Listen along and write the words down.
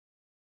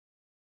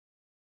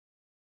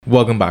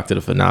Welcome back to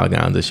the Finale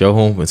Guys, the show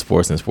home with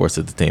sports and sports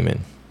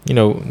entertainment. You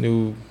know,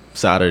 new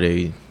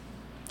Saturday,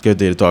 good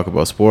day to talk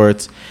about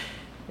sports.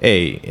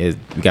 We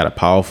got a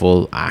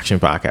powerful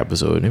action-packed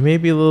episode. It may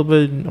be a little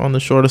bit on the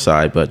shorter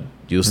side, but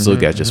you'll still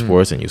get your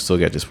sports and you'll still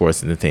get your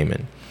sports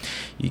entertainment.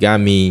 You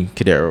got me,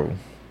 Kadero,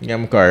 you got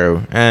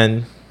Macario,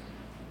 and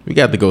we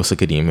got the ghost of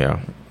Kadeem here.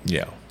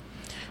 Yeah.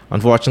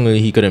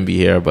 Unfortunately, he couldn't be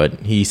here, but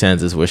he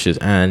sends his wishes,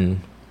 and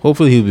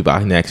hopefully he'll be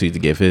back next week to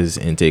give his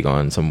intake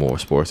on some more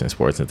sports and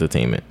sports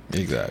entertainment.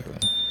 Exactly.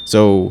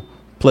 So,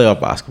 playoff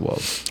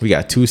basketball. We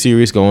got two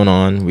series going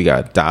on. We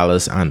got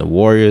Dallas and the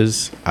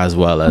Warriors, as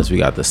well as we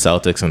got the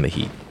Celtics and the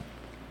Heat.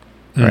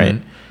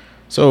 Right?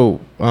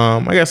 So,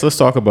 I guess let's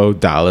talk about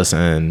Dallas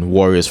and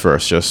Warriors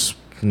first. Just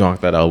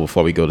knock that out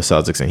before we go to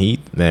Celtics and Heat.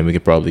 Then we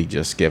could probably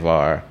just give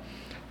our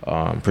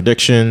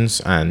predictions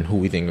and who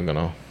we think are going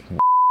to.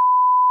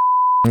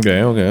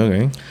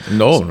 Okay.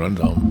 No.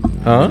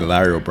 Huh?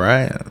 Larry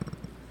O'Brien.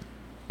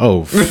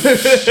 Oh,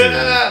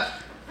 shit.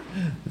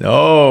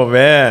 No,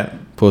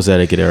 man. Post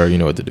that Kadero, you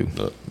know what to do.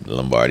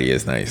 Lombardi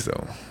is nice,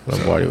 though.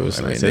 Lombardi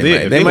was nice.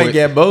 They might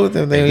get both.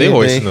 If they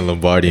hoisting the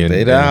Lombardi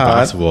in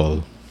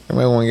basketball. They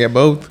might want to get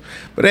both.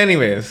 But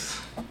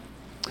anyways,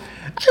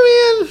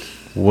 I mean,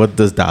 what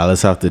does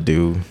Dallas have to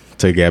do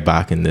to get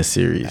back in this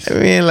series? I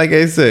mean, like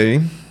I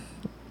say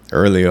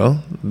earlier,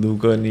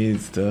 Luka and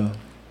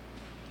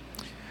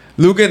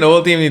the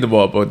whole team need the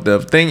ball. But the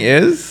thing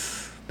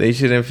is, they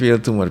shouldn't feel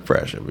too much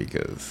pressure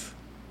because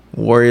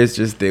Warriors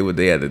just did what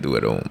they had to do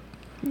at home.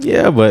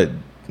 Yeah, but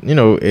you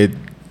know it.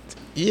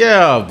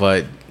 Yeah,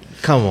 but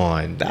come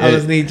on,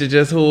 Dallas need to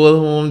just hold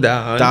home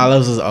down.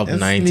 Dallas is up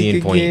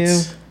 19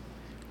 points.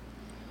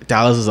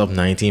 Dallas is up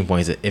 19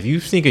 points. If you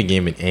sneak a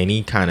game in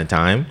any kind of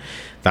time,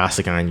 that's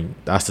the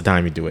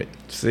time you do it.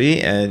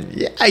 See, and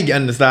yeah, I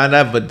understand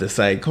that, but the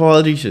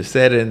psychology should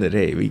set in that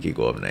hey, we could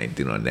go up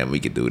 19 on them, we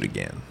could do it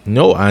again.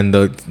 No, and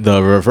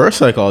the reverse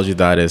psychology of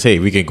that is hey,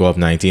 we could go up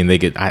 19. They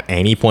could at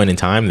any point in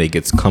time they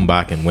could come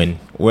back and win.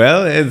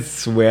 Well,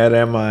 it's where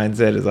their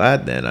mindset is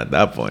at then at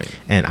that point.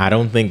 And I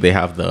don't think they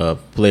have the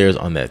players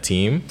on that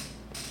team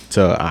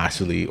to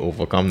actually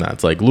overcome that.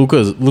 It's like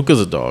Luka's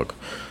a dog.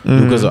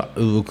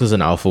 Luka's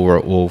an alpha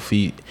wolf.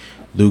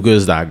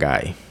 Luka's that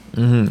guy,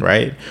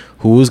 right?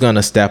 Who's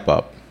gonna step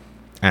up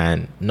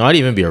and not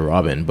even be a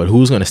Robin, but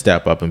who's gonna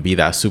step up and be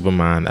that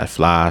Superman, that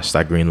Flash,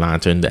 that Green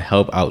Lantern to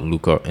help out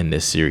Luka in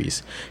this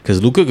series?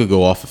 Because Luka could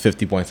go off for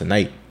 50 points a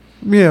night.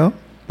 Yeah.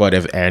 But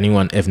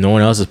if no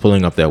one else is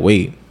pulling up that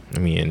weight, I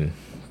mean,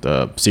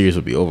 the series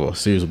will be over.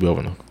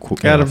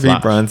 Gotta be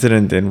Bronson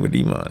and then with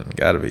Iman.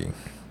 Gotta be.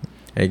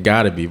 It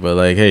gotta be, but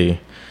like, hey,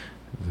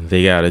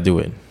 they gotta do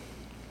it.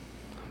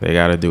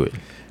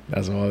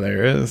 That's all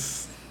there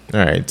is. All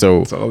right, so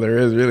that's all there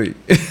is, really.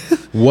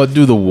 What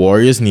do the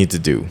Warriors need to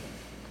do?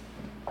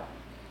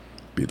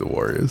 Be the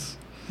Warriors.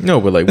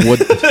 No, but like what?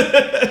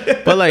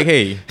 But like,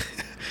 hey,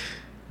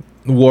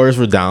 the Warriors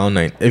were down.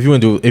 If you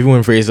want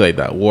to phrase it like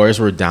that, Warriors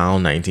were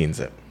down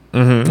 19-zip.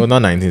 Well,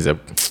 not 19-zip.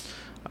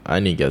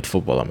 I need to get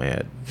football on my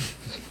head.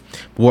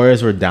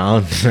 Warriors were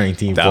down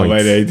 19 down points.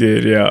 By they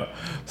did, yeah.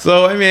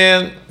 So I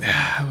mean,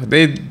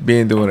 they've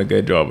been doing a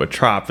good job of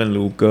trapping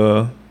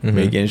Luka.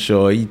 Making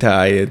sure he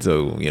tired,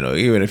 so you know,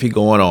 even if he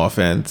go on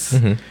offense,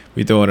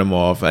 we throwing him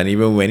off, and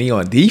even when he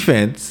on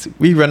defense,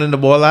 we running the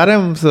ball at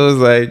him. So it's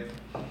like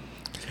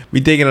we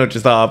taking out your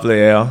star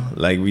player,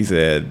 like we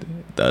said,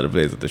 the other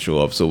players have to show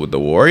up. So what the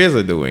Warriors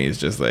are doing is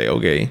just like,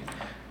 okay,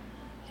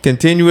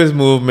 continuous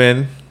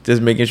movement,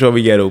 just making sure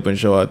we get open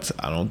shots.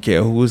 I don't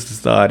care who's the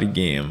star of the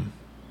game.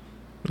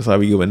 That's how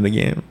we win the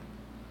game,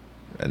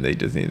 and they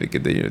just need to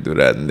continue to do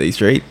that, and they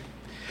straight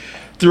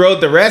throughout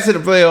the rest of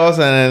the playoffs,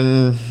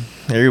 and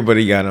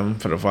everybody got them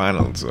for the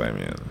finals. So I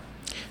mean,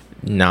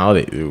 now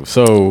they do.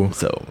 So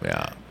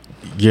yeah,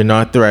 you're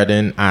not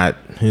threatening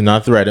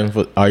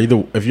for.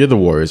 If you're the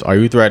Warriors, are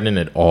you threatening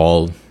at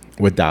all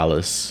with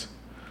Dallas?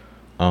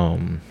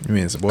 You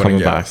mean supporting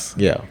Dallas?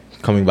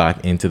 Coming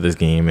back into this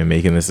game and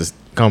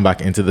coming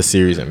back into the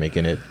series and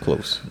making it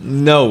close.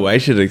 No, I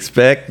should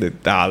expect the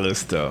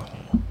Dallas to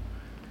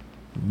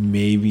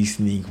maybe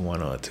sneak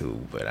one or two,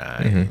 but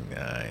I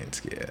ain't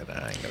scared.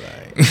 I ain't gonna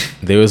lie.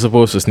 They were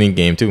supposed to sneak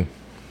game too.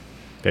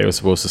 They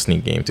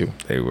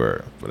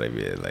were, but I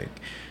mean, like,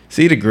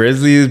 see, the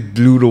Grizzlies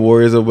blew the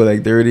Warriors up with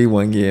like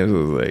 31 games. It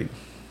was like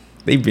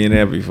they've been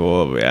there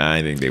before, but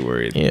I didn't think they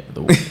were. Yeah,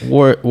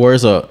 the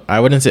Warriors are. I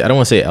don't want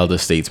to say elder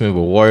statesmen,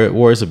 but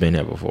Warriors have been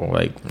there before.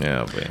 Like,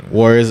 yeah, but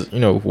Warriors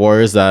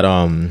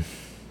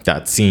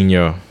that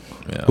senior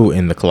who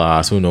in the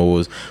class, who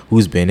knows,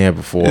 who's been there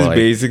before. It's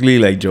basically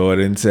like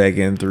Jordan's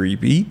second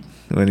three-peat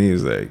when he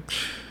was like,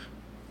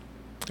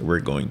 we're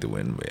going to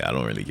win, but I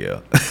don't really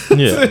care.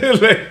 Yeah.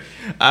 Like,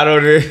 I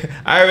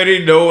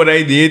already know what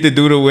I need to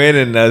do to win,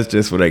 and that's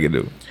just what I can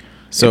do.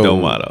 So it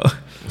don't matter.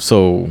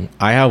 So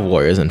I have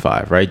Warriors in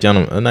 5, right?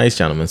 A nice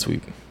gentleman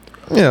sweep.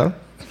 Yeah.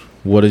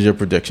 What is your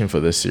prediction for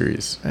this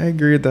series? I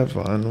agree with that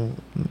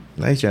one.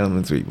 Nice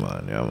gentleman sweep,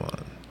 man. Yeah,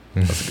 man.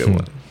 That's a good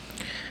one.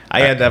 I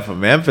had that for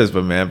Memphis,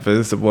 but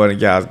Memphis supporting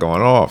guys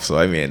going off. So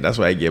I mean, that's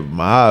why I give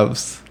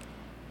Mavs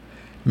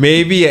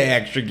maybe an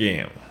extra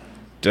game,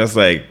 just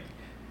like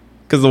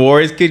because the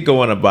Warriors could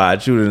go on a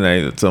bad shooting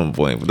night at some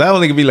point, but that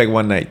only could be like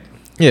one night.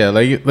 Yeah,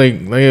 like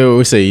I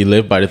always say, you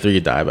live by the 3,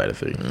 you die by the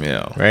 3.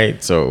 Yeah.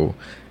 Right. So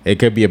it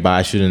could be a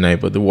bad shooting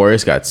night, but the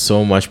Warriors got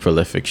so much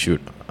prolific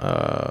shoot.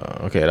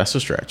 Okay, that's a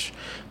stretch.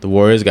 The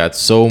Warriors got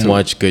so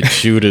much good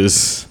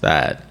shooters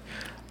that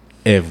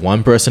if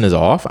one person is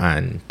off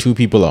and 2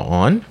 people are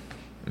on,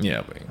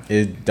 Yeah, but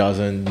it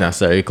doesn't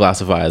necessarily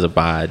classify as a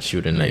bad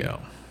shooting night. yeah.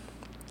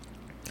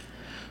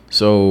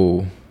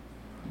 So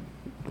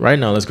right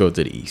now, let's go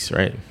to the East,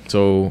 right?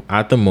 So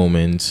at the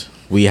moment,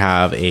 we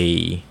have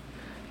a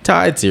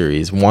tied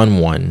series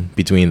 1-1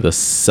 between the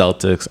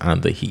Celtics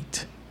and the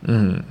Heat,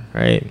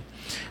 right?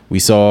 We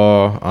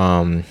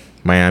saw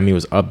Miami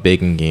was up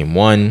big in game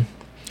 1.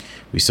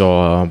 We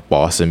saw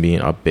Boston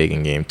being up big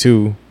in game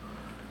 2.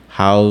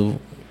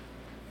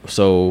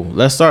 So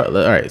let's start. All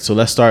right, so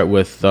let's start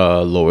with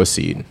the lower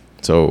seed.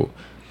 So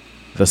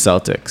the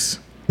Celtics.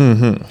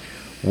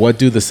 What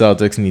do the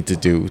Celtics need to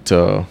do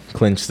to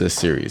clinch this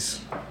series?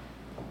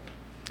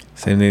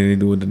 Same thing they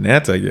do with the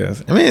Nets, I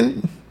guess. I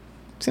mean,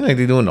 it seems like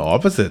they're doing the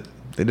opposite.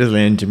 They just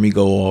letting Jimmy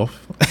go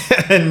off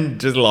and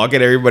just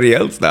locking everybody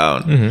else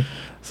down.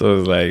 So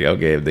it's like,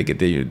 okay, if they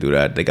continue to do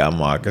that, they got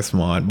Marcus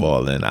Smart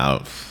balling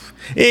out.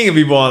 He ain't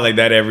gonna be balling like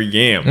that every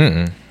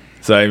game.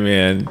 So I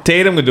mean,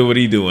 Tatum can do what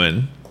he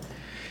doing.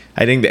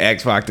 I think the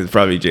X factor is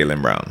probably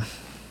Jaylen Brown.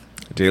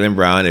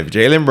 If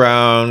Jaylen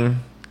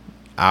Brown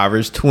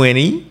averaged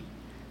 20,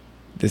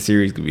 the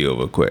series could be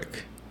over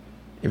quick.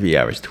 If he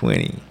averaged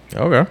 20.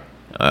 Okay.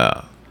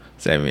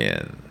 So I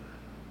mean,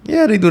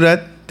 yeah, they do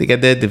that. They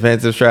get their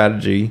defensive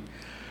strategy.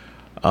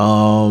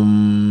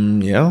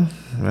 Yeah,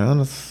 well,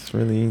 that's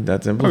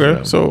simple.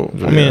 Okay, so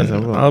I mean,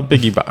 I'll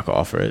piggyback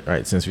off it,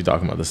 right? Since we're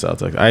talking about the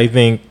Celtics, I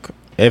think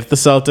if the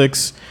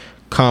Celtics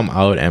come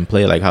out and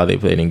play like how they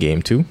played in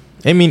game 2,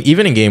 I mean,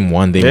 even in game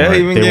 1,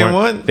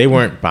 they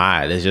weren't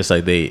bad. It's just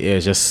like it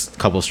was just a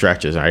couple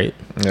stretches, right?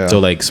 Yeah. So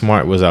like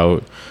Smart was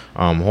out,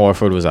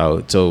 Horford was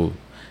out, so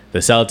the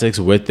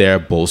Celtics with their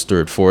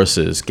bolstered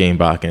forces came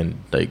back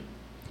and like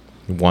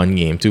won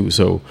game 2.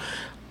 So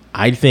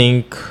I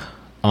think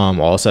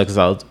all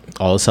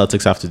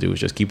Celtics have to do is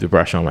just keep the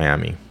pressure on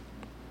Miami.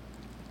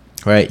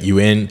 Right,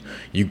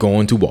 you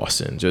go into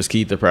Boston, just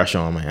keep the pressure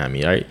on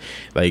Miami, right?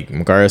 Like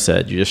Magara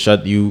said,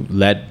 you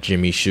let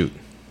Jimmy shoot.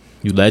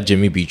 You let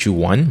Jimmy beat you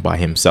 1 by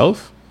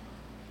himself.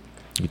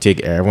 You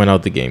take everyone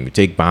out the game. You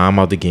take Bam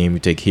out the game. You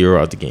take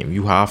Hero out the game.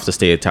 You have to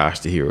stay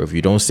attached to Hero. If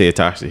you don't stay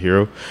attached to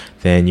Hero,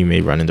 then you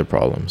may run into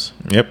problems.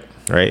 Yep.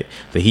 Right?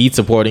 The Heat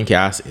supporting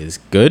cast is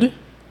good,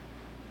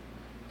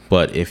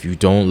 but if you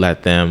don't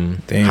let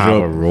them have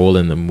a role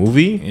in the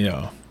movie,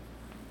 yeah,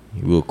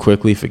 you will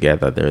quickly forget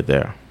that they're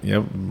there.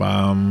 Yep.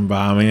 Bam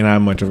ain't had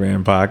much of an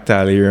impact.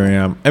 Tyler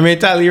had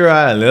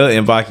a little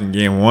impact in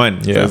game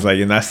 1. Yeah. So it's like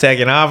in that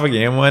second half of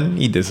game 1,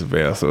 he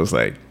disappeared. So it's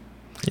like,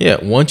 yeah,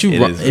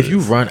 if you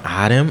run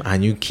at him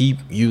and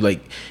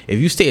if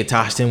you stay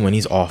attached to him when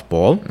he's off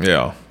ball,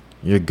 yeah,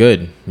 you're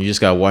good. You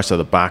just gotta watch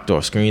the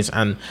backdoor screens,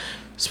 and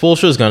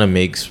Spoelstra's gonna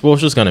make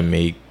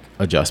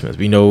adjustments.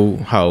 We know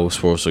how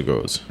Spoelstra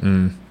goes.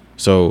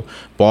 So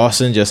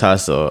Boston just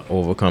has to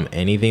overcome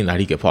anything that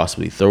he could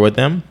possibly throw at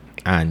them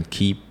and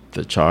keep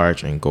the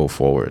charge and go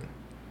forward.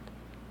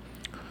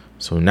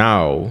 So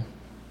now,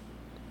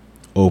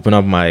 open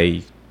up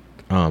my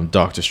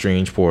Doctor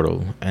Strange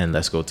portal and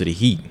let's go to the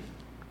Heat.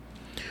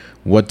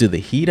 What do the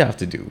Heat have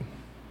to do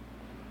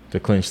to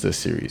clinch this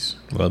series?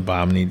 Well,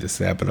 Bam needs to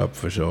step it up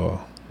for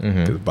sure.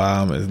 Because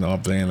Bam is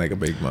not playing like a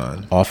big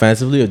man.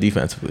 Offensively or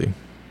defensively?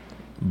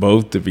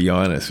 Both, to be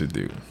honest with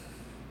you.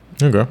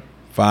 Okay.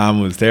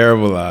 Bam was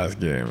terrible last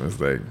game. It's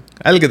like,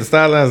 I look at the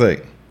start line, I was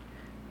like,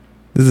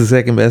 this is the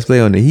second best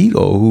player on the Heat,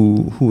 or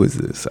who is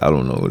this? I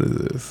don't know what is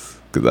this,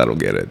 because I don't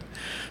get it.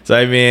 So,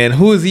 I mean,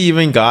 who has he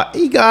even got?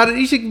 He got it.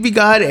 He should be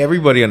guiding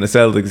everybody on the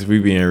Celtics if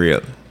we're being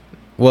real.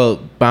 Well,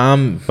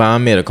 Bam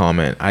made a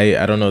comment.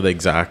 I don't know the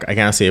exact. I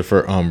can't say it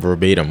for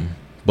verbatim,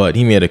 but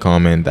he made a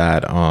comment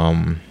that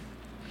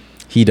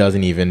he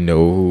doesn't even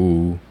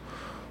know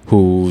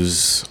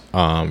who's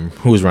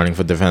running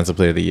for Defensive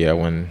Player of the Year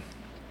when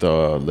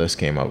the list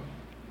came out.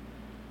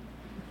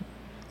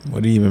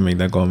 What do you even make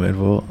that comment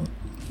for?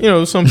 You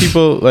know, some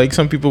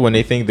people when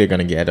they think they're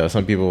gonna get it, or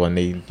some people when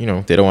they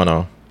they don't want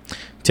to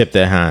tip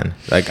their hand.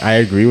 Like, I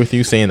agree with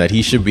you saying that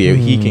he should be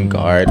he can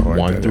guard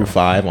 1 through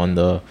 5 on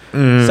the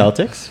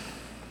Celtics,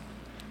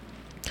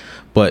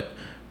 but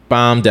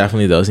Bam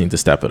definitely does need to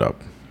step it up.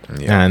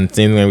 Yeah. And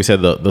same thing we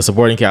said, the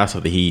supporting cast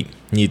of the Heat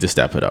need to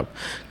step it up.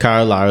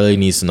 Kyle Lowry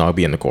needs to not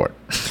be in the court.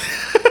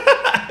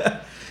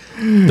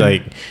 Put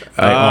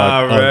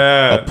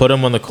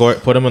him on the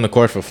court. Put him on the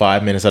court for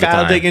 5 minutes at a time.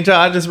 Kyle taking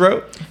charges,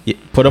 bro. Yeah,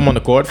 put him on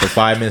the court for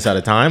 5 minutes at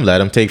a time.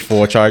 Let him take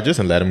 4 charges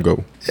and let him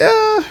go.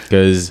 Yeah.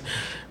 Because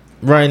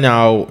right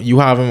now you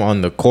have him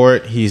on the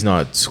court. He's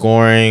not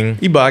scoring.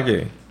 He back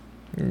here.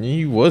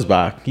 He was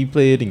back. He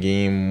played in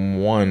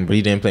game 1, but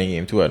he didn't play in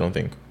game 2. I don't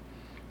think.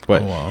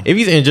 But if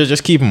he's injured,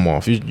 just keep him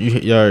off.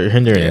 You're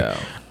hindering him.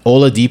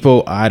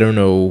 Oladipo, I don't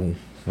know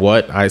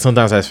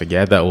sometimes I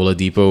forget that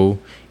Oladipo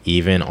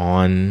even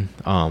on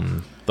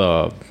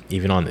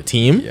the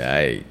team.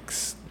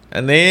 Yikes.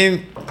 And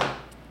then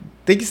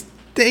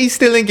they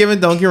still ain't giving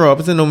Duncan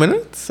Robinson no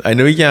minutes. I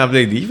know he can't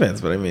play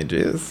defense, but I mean,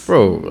 just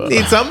Bro,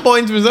 need some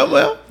points from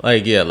somewhere.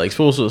 like Eric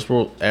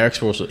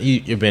Spoelstra,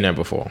 you've been there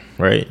before,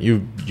 right?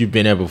 You've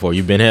been there before.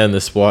 You've been here in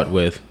the spot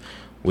with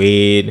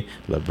Wade,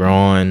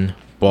 LeBron,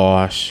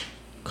 Bosh.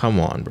 Come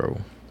on,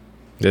 bro.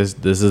 This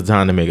is the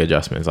time to make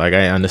adjustments. Like,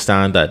 I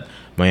understand that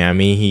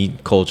Miami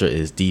Heat culture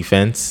is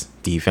defense,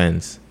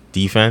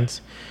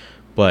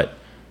 but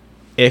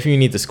if you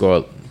need to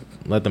score,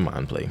 let the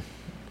man play.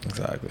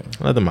 Exactly.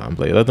 Let the man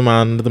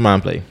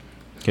play.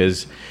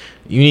 Because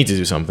you need to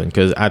do something.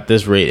 Because at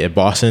this rate, if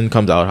Boston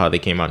comes out how they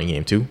came out in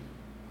game 2,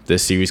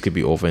 this series could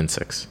be over in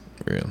 6.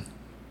 Real.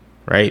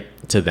 Right?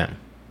 To them.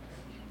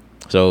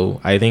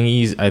 So I think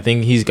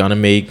he's gonna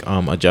make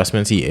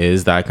adjustments. He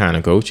is that kind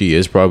of coach. He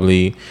is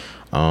probably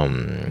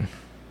probably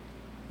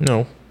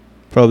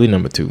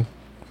number 2.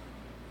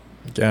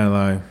 Can't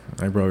lie.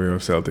 I probably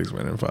have Celtics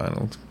winning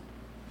finals.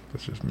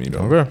 That's just me though.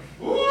 Okay.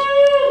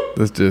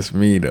 That's just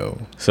me though.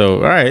 So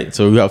all right.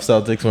 So we have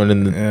Celtics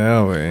winning.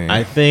 Yeah, man.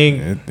 I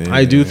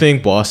do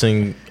think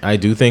Boston is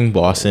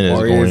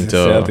Warriors going to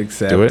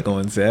Celtics do it.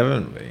 Going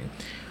 7, man.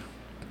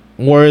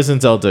 Warriors and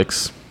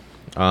Celtics.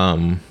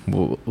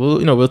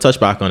 We'll touch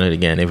back on it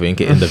again if in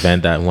the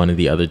event that one of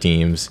the other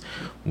teams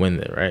win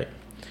it, right?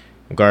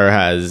 Gar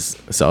has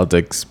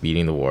Celtics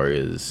beating the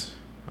Warriors.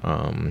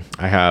 I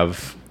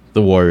have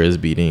the Warriors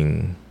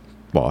beating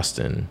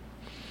Boston.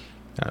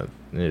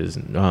 Is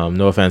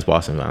no offense,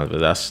 Boston fans, but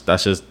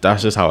that's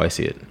just how I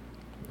see it.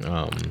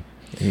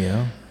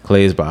 Yeah.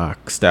 Clay's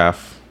back.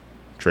 Steph,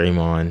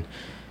 Draymond.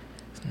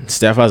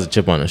 Steph has a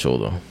chip on his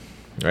shoulder,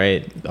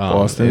 right?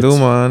 Boston do,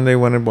 man. They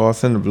wanted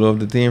Boston to blow up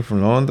the team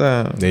from long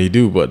time. They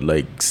do, but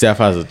like Steph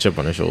has a chip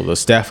on his shoulder.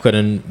 Steph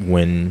couldn't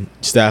win.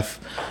 Steph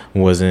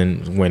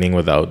wasn't winning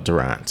without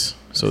Durant,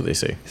 so they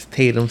say. It's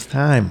Tatum's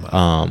time.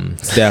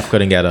 Steph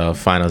couldn't get a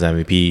Finals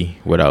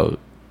MVP without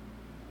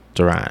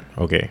Durant.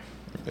 Okay.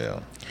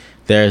 Yeah.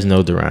 There is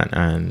no Durant,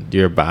 and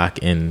you're back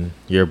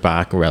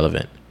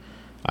relevant.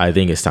 I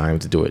think it's time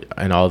to do it.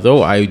 And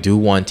although I do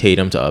want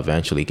Tatum to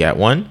eventually get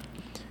one,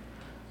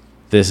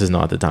 this is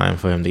not the time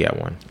for him to get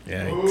one.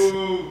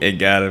 Yikes. It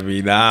gotta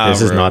be now.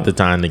 This is not the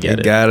time to get it.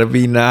 It gotta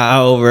be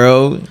now,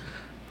 bro.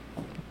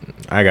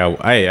 I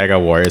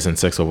got Warriors in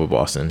 6 over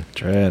Boston.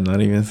 Trey,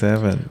 not even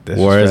 7.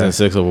 Warriors in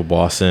 6 over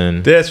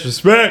Boston.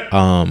 Disrespect.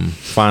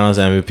 Finals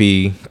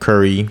MVP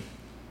Curry.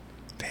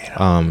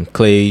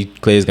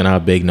 Clay's gonna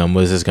have big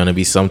numbers. There's gonna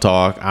be some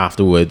talk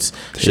afterwards.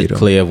 Should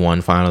Clay have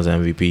won Finals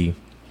MVP?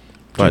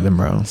 But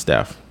Brown.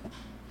 Steph.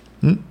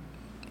 All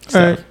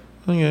right.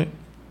 Okay.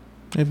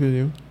 I feel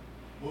you.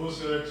 Who's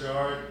gonna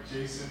guard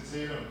Jason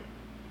Tatum?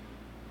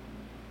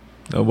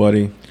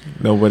 Nobody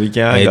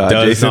can It guard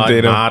does Jason not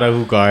Tatum. matter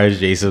who guards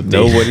Jason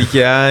Tatum. Nobody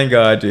can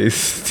guard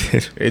Jason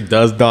Tatum. It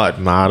does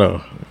not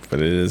matter.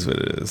 But it is what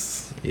it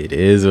is. It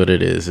is what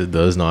it is. It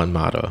does not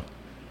matter.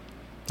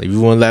 If you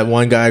want to let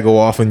one guy go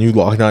off and you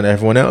lock down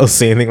everyone else,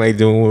 same thing like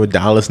doing with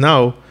Dallas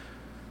now.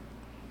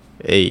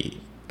 Hey,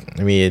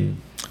 I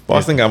mean,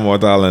 Boston got more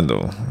talent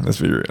though. Let's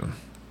be real.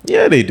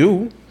 yeah, they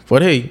do.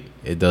 But hey,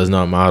 it does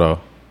not matter.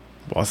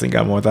 Boston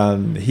got more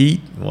talent than the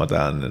Heat, more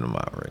talent than the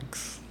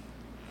Mavericks.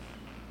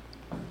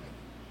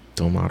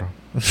 Don't matter.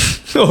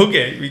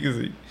 Okay, we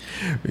can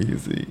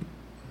see.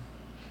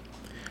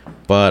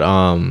 But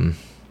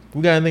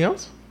we got anything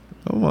else?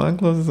 Come on,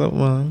 close this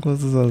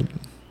up.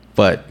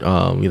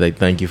 But we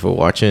thank you for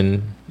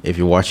watching. If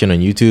you're watching on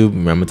YouTube,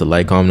 remember to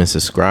like, comment, and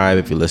subscribe.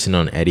 If you're listening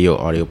on Edio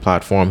audio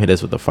platform, hit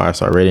us with a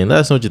 5-star rating. Let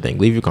us know what you think.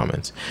 Leave your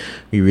comments.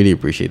 We really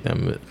appreciate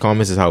them.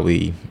 Comments is how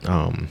we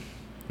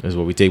is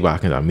what we take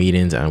back in our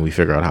meetings, and we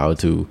figure out how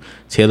to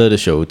tailor the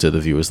show to the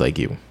viewers like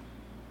you.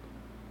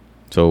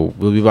 So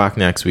we'll be back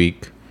next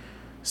week,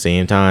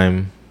 same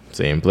time,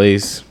 same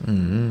place,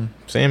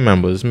 same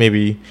members.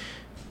 Maybe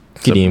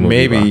Kadeem.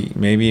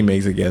 Maybe he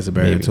makes a guest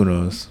appearance. Who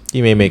knows?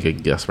 He may make a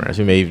guest appearance.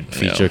 We may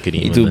feature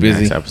Kadeem He's too in the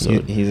busy. next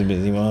episode. He's a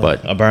busy man.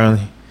 But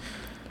apparently,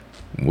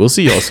 we'll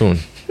see y'all soon.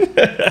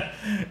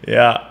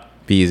 yeah.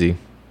 Be easy.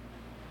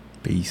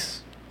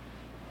 Peace.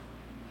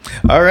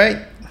 All right.